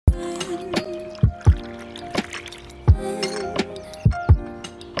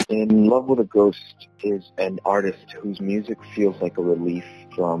Love with a Ghost is an artist whose music feels like a relief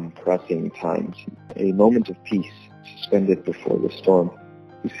from pressing times, a moment of peace suspended before the storm.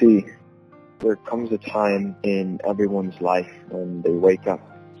 You see, there comes a time in everyone's life when they wake up,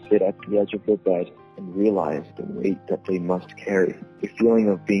 sit at the edge of their bed, and realize the weight that they must carry, the feeling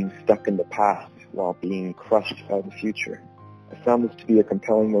of being stuck in the past while being crushed by the future. I found this to be a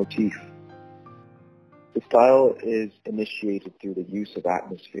compelling motif. The style is initiated through the use of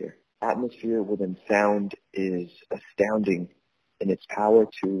atmosphere. Atmosphere within sound is astounding in its power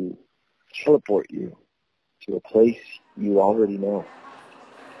to teleport you to a place you already know,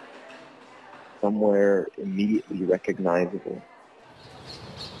 somewhere immediately recognizable.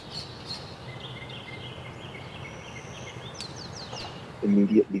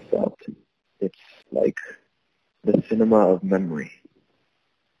 Immediately felt. It's like the cinema of memory.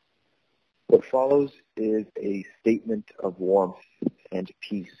 What follows is a statement of warmth and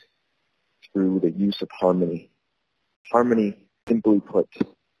peace through the use of harmony. Harmony, simply put,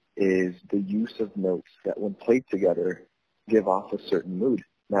 is the use of notes that when played together give off a certain mood.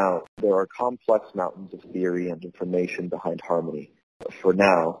 Now, there are complex mountains of theory and information behind harmony. But for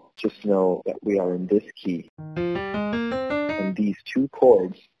now, just know that we are in this key. And these two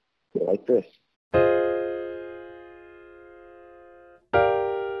chords go like this.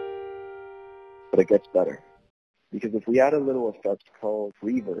 But it gets better. Because if we add a little effect called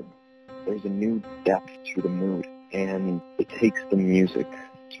reverb, there's a new depth to the mood, and it takes the music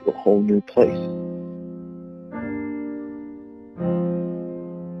to a whole new place.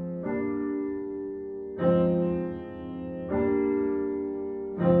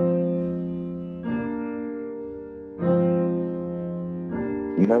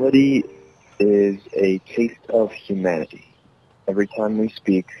 Melody is a taste of humanity. Every time we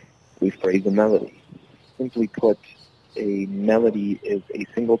speak, we phrase a melody. Simply put, a melody is a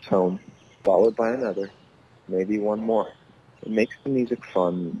single tone followed by another, maybe one more. It makes the music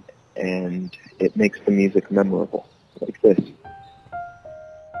fun, and it makes the music memorable, like this.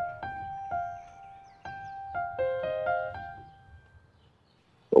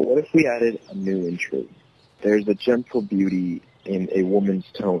 But what if we added a new intro? There's a gentle beauty in a woman's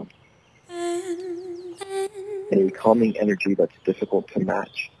tone, a calming energy that's difficult to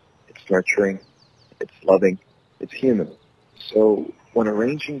match. It's nurturing, it's loving, it's human. So when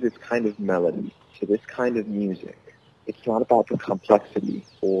arranging this kind of melody to this kind of music, it's not about the complexity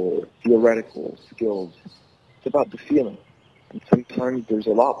or theoretical skills. It's about the feeling. And sometimes there's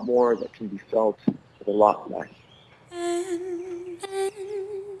a lot more that can be felt with a lot less.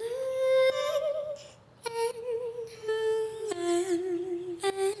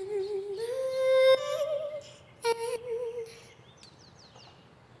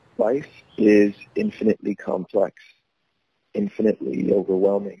 Life is infinitely complex, infinitely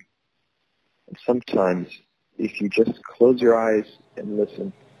overwhelming. And sometimes, if you just close your eyes and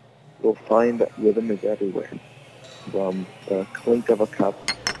listen, you'll find that rhythm is everywhere. From the clink of a cup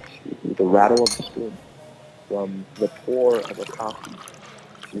to the rattle of a spoon, from the pour of a coffee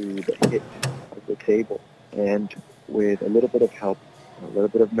to the hit of the table. And with a little bit of help, a little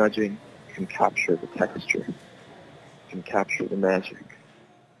bit of nudging, you can capture the texture, you can capture the magic.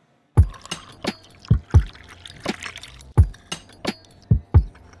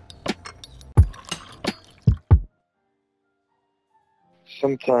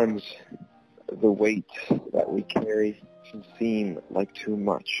 Sometimes the weight that we carry can seem like too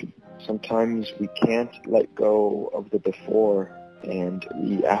much. Sometimes we can't let go of the before and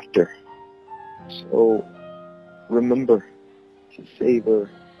the after. So remember to savor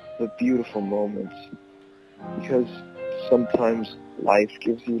the beautiful moments, because sometimes life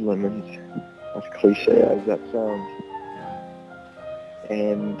gives you lemons, as cliche as that sounds,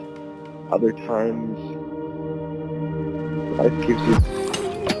 and other times life gives you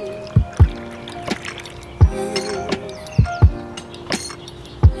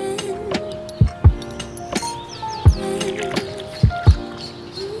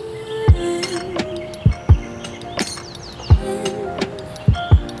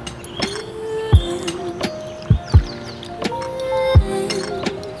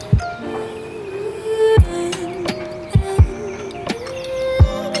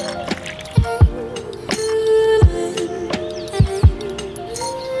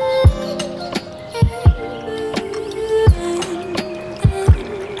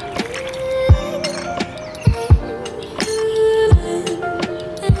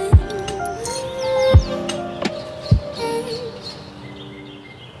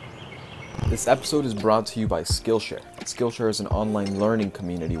This episode is brought to you by Skillshare. Skillshare is an online learning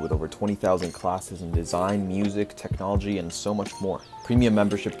community with over 20,000 classes in design, music, technology, and so much more. Premium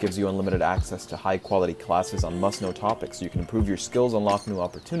membership gives you unlimited access to high-quality classes on must-know topics so you can improve your skills, unlock new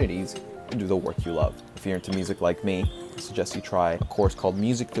opportunities, and do the work you love. If you're into music like me, I suggest you try a course called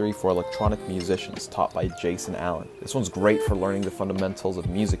Music Theory for Electronic Musicians, taught by Jason Allen. This one's great for learning the fundamentals of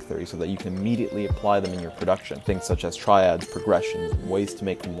music theory so that you can immediately apply them in your production. Things such as triads, progressions, and ways to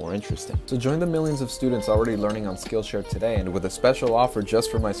make them more interesting. So join the millions of students already learning on Skillshare today, and with a special offer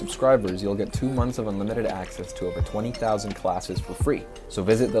just for my subscribers, you'll get 2 months of unlimited access to over 20,000 classes for free. So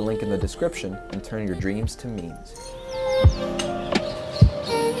visit the link in the description and turn your dreams to memes.